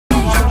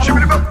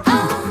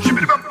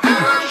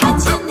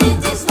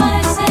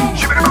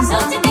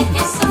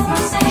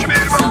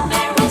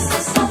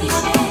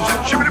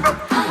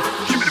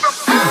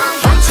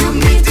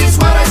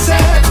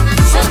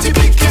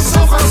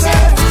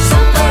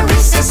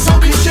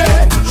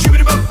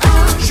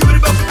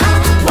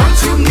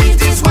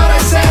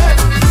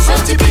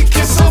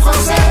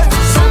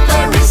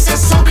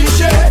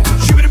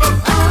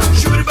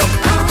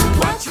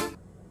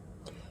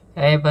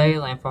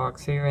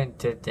LandFox here, and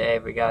today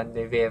we got a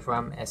new video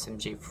from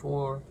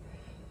SMG4,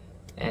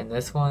 and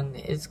this one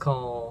is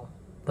called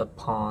The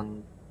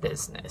Pawn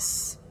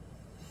Business.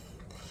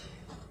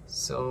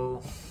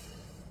 So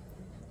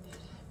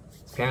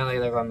apparently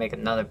they're going to make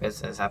another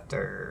business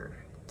after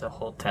the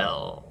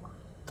hotel.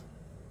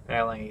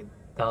 Apparently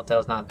the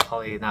hotel's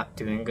probably not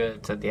doing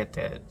good, so they have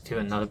to do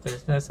another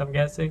business, I'm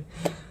guessing.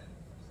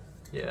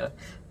 Yeah.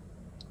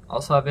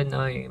 Also, I've been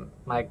knowing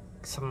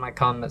some of my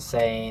comments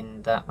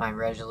saying that my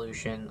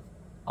resolution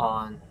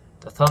on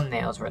the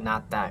thumbnails were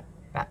not that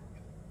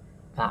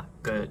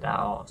good at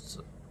all.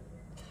 So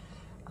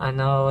I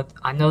know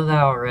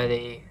that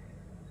already,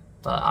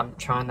 but I'm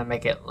trying to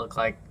make it look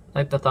like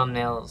the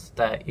thumbnails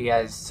that you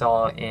guys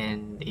saw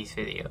in these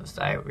videos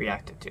that I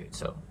reacted to.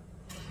 So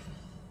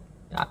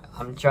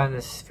I'm trying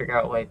to figure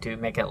out a way to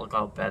make it look a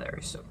lot better.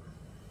 So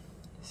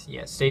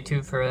yeah, stay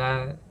tuned for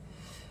that.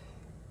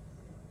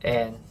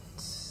 And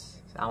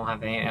I don't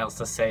have anything else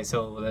to say,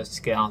 so let's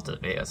get on to the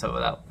video. So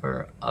without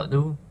further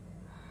ado,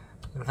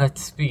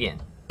 let's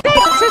begin.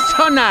 This is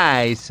so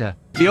nice!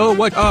 Yo,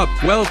 what up?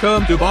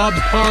 Welcome to Bob's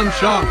Pawn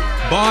Shop.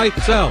 Buy,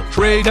 sell,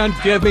 trade, and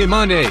give me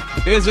money.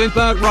 Isn't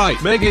that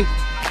right, Maggie?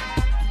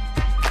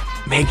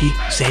 Maggie,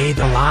 say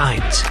the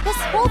lines. This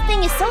whole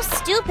thing is so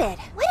stupid.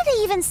 Why did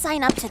I even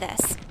sign up to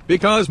this?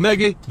 Because,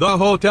 Maggie, the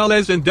hotel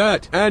is in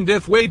debt, and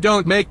if we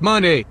don't make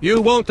money,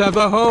 you won't have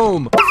a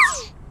home.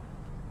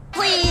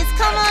 Please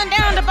come on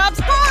down to Bob's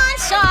Pawn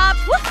Shop.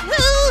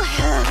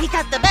 Woohoo! We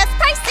got the best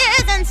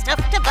prices and stuff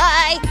to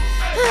buy.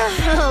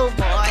 Oh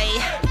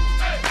boy.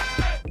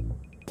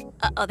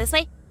 Oh, this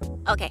way?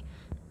 Okay.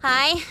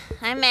 Hi,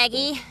 I'm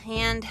Maggie,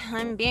 and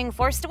I'm being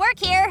forced to work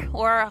here,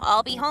 or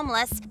I'll be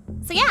homeless.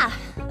 So yeah,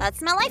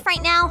 that's my life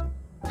right now.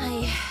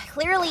 I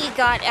clearly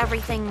got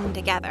everything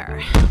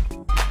together.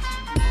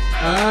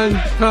 And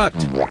cut.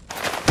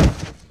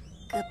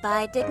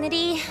 Goodbye,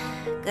 dignity.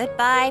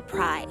 Goodbye,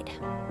 pride.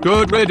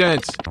 Good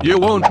riddance. You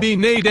won't be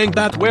needing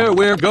that where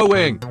we're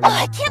going. Oh,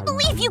 I can't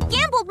believe you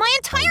gambled my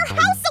entire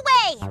house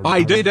away!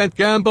 I didn't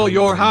gamble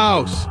your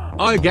house.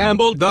 I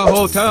gambled the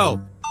hotel,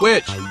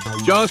 which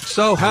just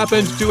so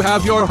happens to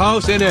have your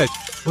house in it.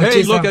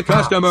 Hey, look, a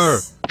customer.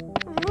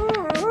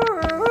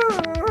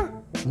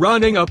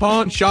 Running a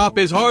pawn shop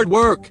is hard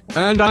work,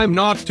 and I'm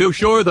not too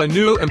sure the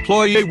new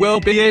employee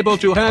will be able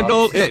to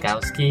handle it.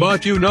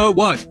 But you know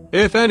what?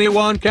 If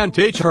anyone can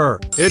teach her,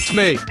 it's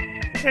me.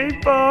 Hey,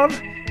 Bob.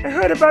 I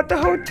heard about the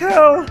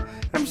hotel.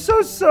 I'm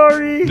so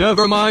sorry.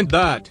 Never mind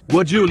that.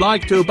 Would you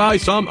like to buy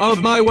some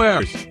of my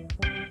wares?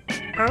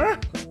 Huh?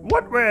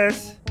 What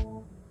wares?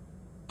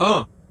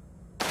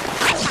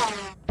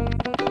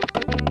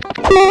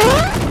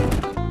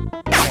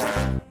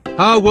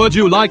 How would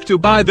you like to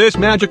buy this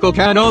magical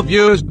can of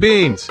used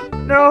beans?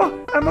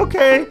 No, I'm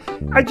okay.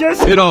 I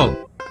just...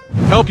 It'll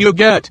help you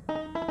get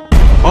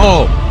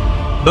all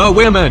the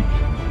women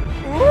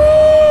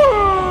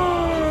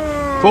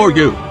for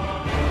you.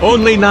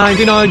 Only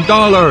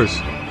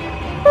 $99.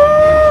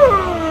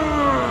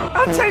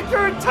 I'll take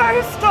your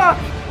entire stock.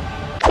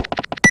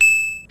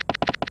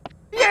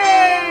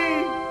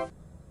 Yay!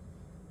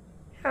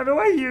 How do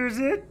I use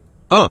it?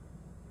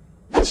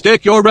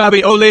 Stick your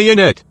ravioli in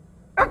it.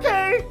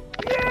 Okay.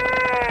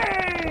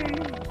 Yay!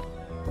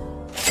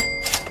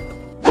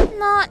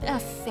 Not a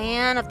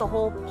fan of the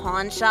whole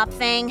pawn shop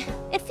thing.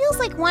 It feels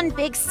like one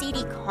big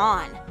seedy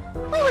con.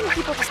 Why wouldn't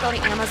people just go to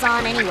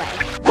Amazon anyway?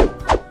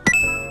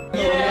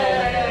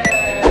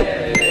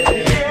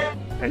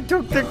 I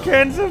took the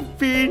cans of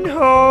bean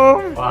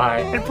home. Why?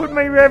 And put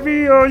my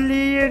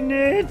ravioli in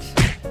it.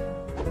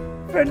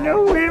 But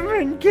no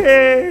women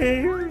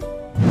came.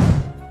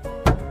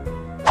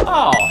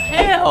 Oh,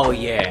 hell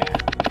yeah!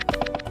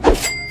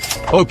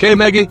 Okay,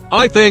 Maggie,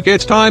 I think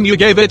it's time you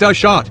gave it a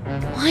shot.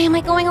 Why am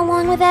I going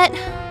along with it?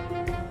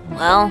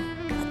 Well,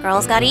 the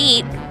girls gotta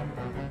eat.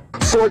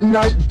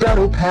 Fortnite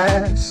Battle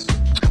Pass.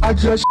 I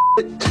just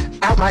shit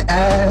out my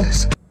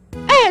ass.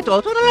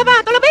 Eto, sono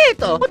lavato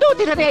l'abito! Ma tu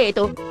tira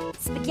reto!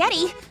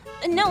 Spaghetti?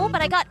 No,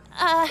 but I got,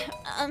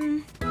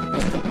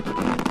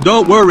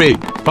 Don't worry,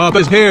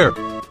 Papa's here.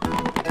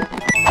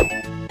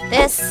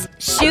 this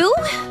shoe?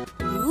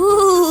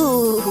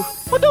 Ooh.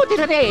 Ma tu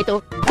tira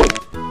reto!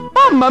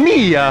 Mamma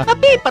mia! Ma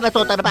pipa na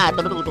to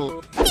tarabato na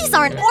tutu! These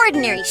aren't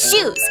ordinary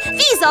shoes.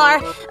 These are,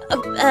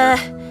 What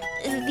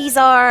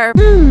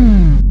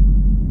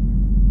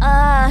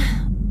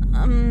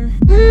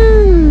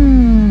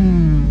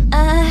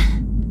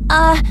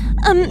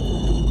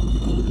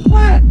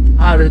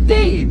are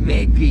they,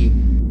 Maggie?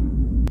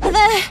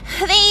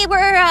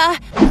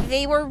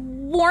 they were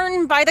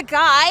worn by the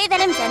guy that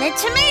invented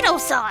tomato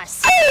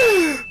sauce.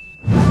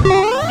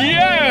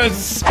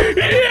 Yes!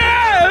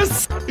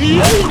 Yes!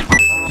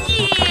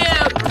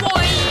 Yeah,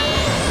 boy!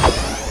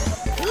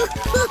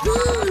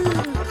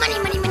 Money,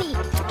 money, money!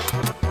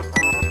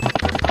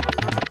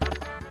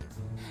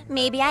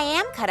 Maybe I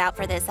am cut out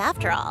for this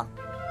after all.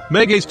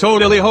 Maggie's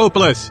totally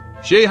hopeless.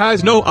 She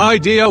has no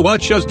idea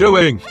what she's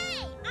doing.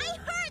 Hey, I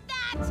heard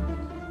that!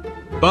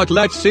 But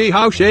let's see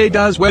how she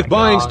does with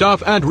buying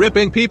stuff and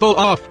ripping people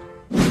off.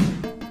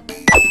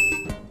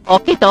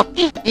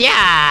 Okie-dokie.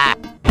 Yeah!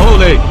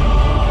 Holy!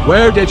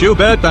 Where did you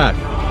bet that?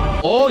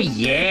 Oh,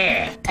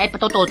 yeah! Ay,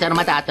 patututo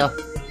naman tato.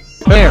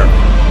 Here.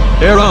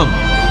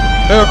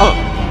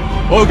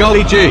 Oh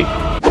golly gee.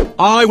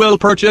 I will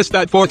purchase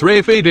that for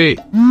 350.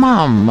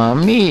 Mamma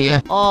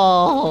mia.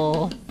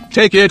 Oh.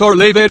 Take it or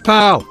leave it,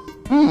 pal.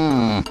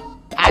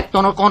 At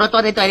tono kono to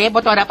dito rin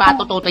mo to na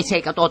patututoy sa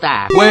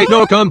ikatota. Wait,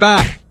 no, come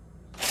back.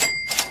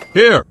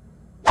 Here.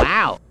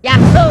 Wow.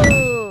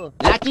 Yahoo!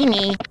 Lucky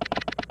me.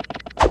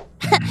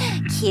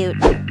 Cute.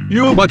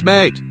 You what,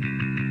 mate?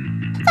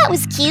 That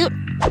was cute.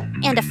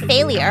 And a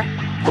failure.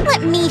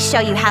 Let me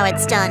show you how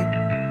it's done.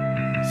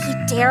 You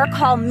dare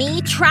call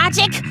me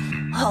tragic?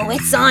 Oh,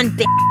 it's on,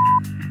 bitch.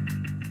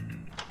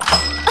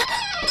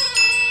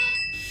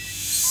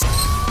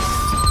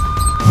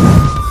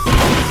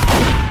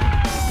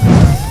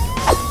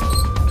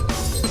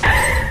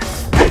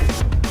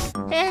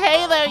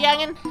 Hey there,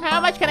 youngin'.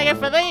 How much can I get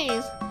for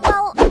these?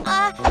 Well,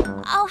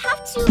 I'll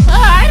have to...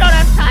 I don't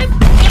have time.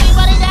 Give me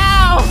money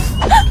now!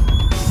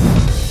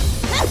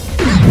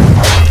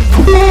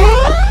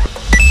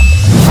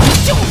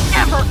 Don't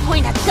ever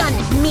point a gun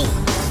at me!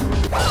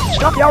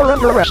 Stop your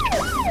under arrest.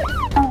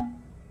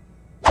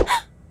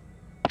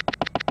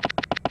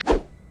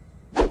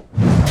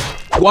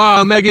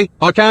 Wow, Maggie,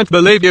 I can't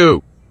believe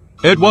you.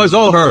 It was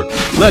all her.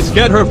 Let's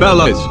get her,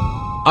 fellas.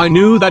 I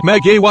knew that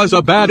Maggie was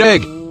a bad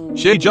egg.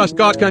 She just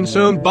got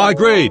consumed by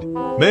greed.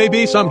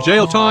 Maybe some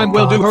jail time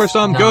will do her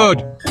some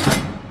good.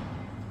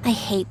 I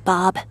hate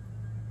Bob.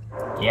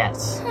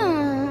 Yes.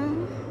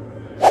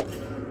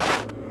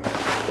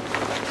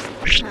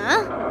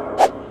 Huh?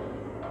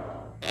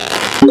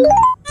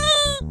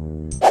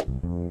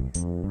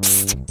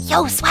 Psst!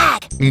 Yo,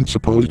 Swag! Ain't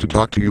supposed to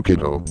talk to you,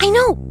 kiddo. I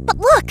know, but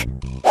look!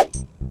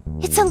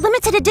 It's a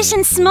limited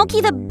edition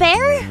Smokey the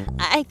Bear,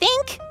 I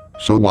think?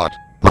 So what?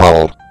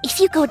 Lol. If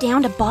you go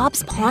down to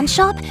Bob's pawn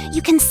shop,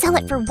 you can sell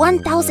it for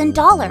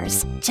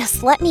 $1,000.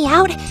 Just let me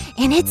out,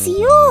 and it's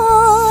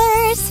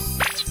yours!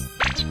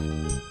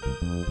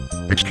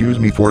 Excuse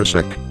me for a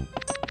sec.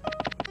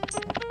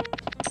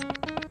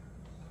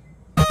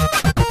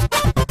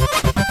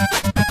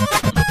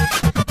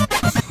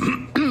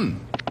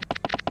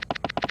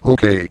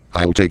 Okay,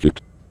 I'll take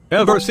it.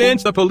 Ever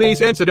since the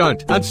police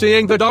incident and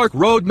seeing the dark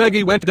road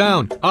Maggie went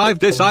down, I've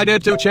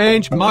decided to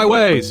change my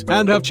ways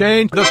and have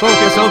changed the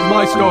focus of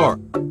my store.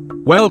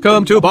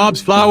 Welcome to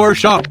Bob's Flower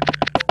Shop.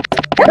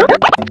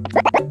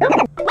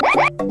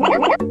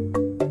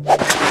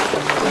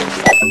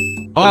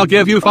 I'll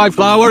give you 5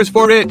 flowers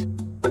for it.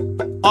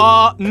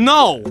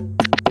 No.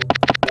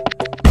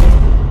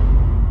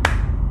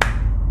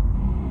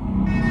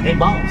 Hey,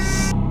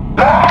 boss.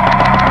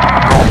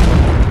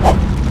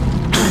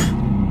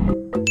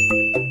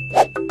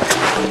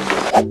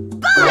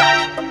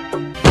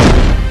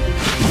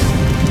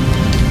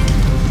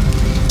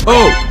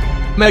 Oh,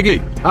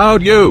 Maggie,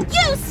 how'd you?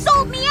 You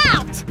sold me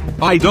out!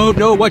 I don't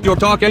know what you're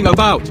talking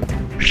about.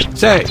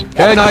 Say,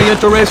 can I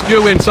interest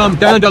you in some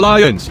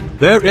dandelions?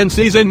 They're in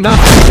season now.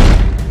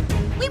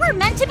 We were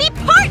meant to be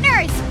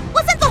partners!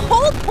 Wasn't the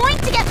whole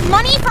point to get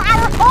money for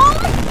our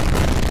home?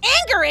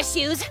 Anger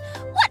issues?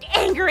 What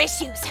anger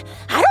issues?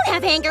 I don't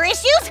have anger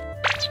issues!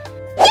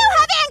 You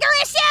have anger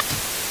issues!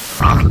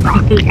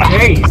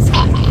 Jeez.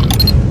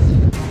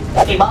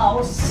 Hey,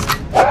 boss.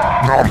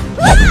 Ah!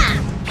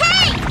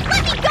 Hey!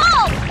 Let me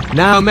go!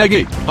 Now,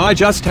 Maggie, I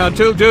just had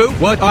to do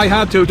what I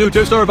had to do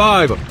to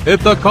survive.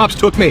 If the cops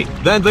took me,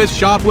 then this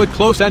shop would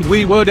close and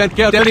we wouldn't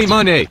get any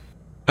money.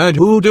 And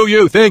who do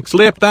you think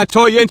slipped that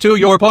toy into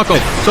your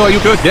pocket so you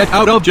could get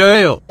out of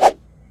jail?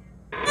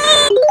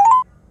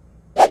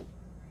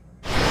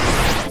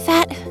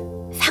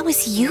 That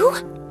was you?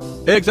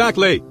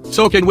 Exactly.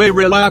 So can we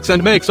relax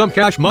and make some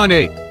cash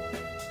money?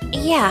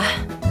 Yeah.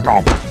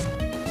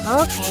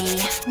 Okay,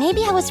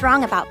 maybe I was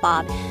wrong about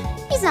Bob.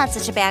 He's not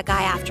such a bad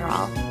guy after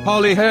all.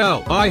 Holy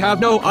hell, I have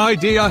no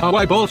idea how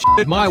I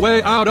bullshitted my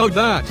way out of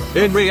that.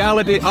 In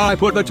reality, I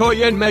put the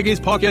toy in Maggie's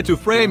pocket to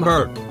frame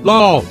her.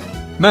 Lol.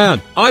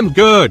 Man, I'm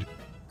good.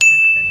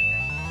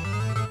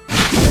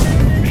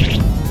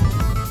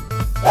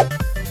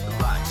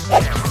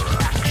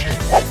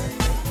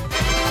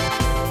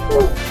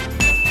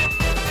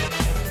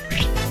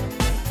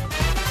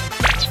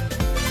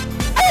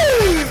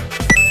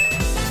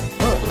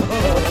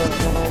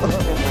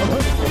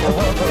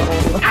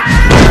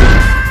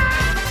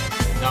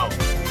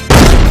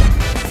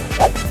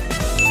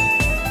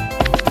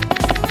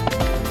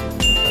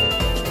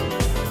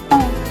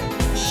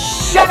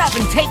 Shut up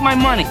and take my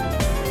money.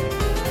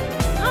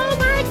 Oh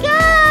my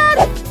god!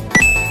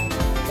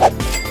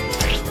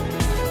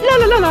 La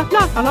la la la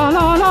la la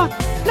la la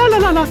la la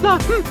la la la.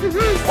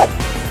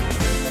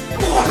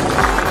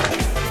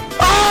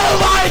 Oh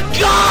my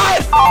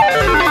God!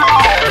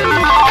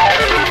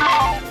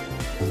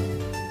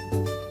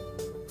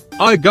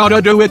 I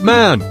gotta do it,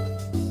 man.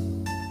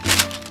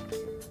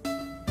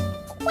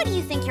 What do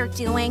you think you're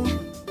doing?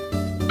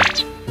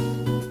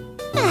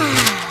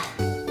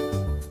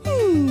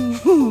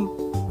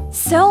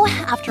 So,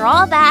 after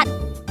all that,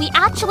 we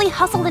actually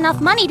hustled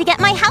enough money to get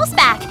my house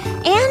back.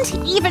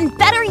 And even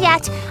better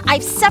yet,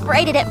 I've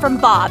separated it from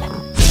Bob.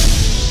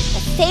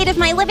 The fate of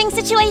my living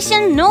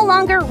situation no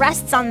longer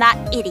rests on that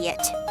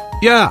idiot.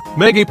 Yeah,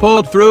 Maggie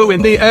pulled through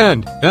in the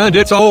end, and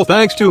it's all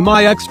thanks to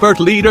my expert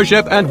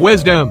leadership and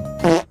wisdom.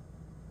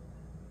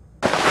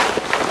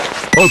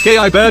 Okay,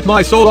 I bet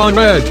my soul on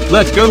red.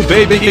 Let's go,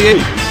 baby!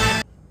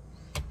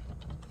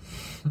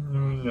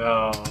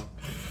 No.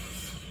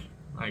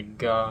 My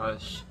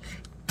gosh.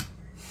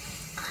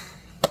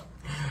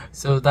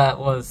 So that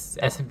was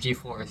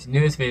SMG4's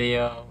newest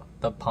video,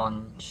 the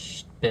pawn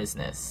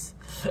business.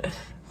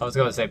 I was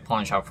gonna say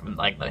pawn shop from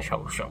like the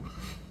show.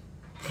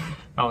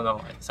 I don't know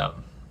what,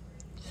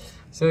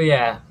 so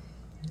yeah.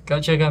 Go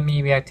check out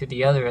me react to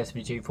the other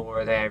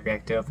SMG4 that I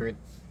reacted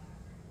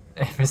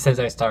ever since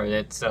I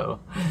started, so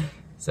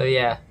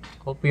yeah.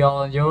 Hope you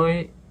all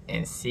enjoy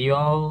and see you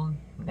all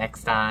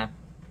next time.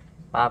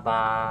 Bye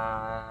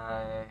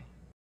bye.